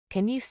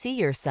Can you see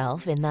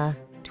yourself in the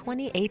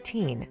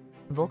 2018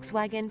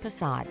 Volkswagen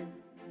Passat?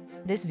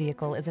 This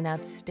vehicle is an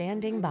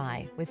outstanding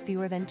buy with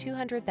fewer than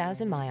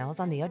 200,000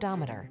 miles on the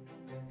odometer.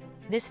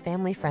 This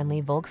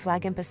family-friendly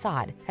Volkswagen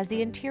Passat has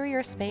the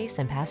interior space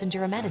and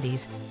passenger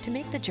amenities to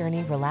make the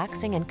journey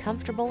relaxing and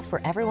comfortable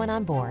for everyone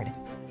on board.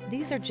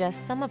 These are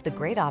just some of the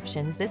great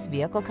options this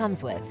vehicle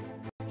comes with: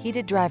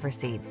 heated driver's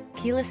seat,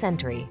 keyless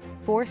entry,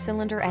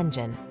 4-cylinder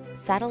engine,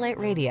 satellite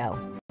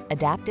radio,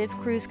 adaptive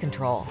cruise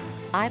control,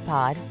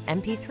 iPod,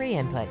 MP3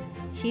 input,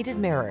 heated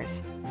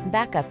mirrors,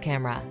 backup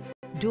camera,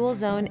 dual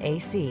zone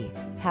AC,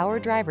 power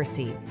driver's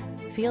seat.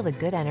 Feel the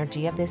good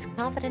energy of this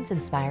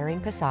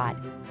confidence-inspiring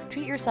Passat.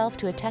 Treat yourself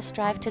to a test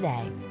drive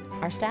today.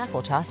 Our staff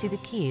will toss you the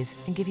keys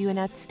and give you an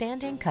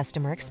outstanding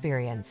customer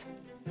experience.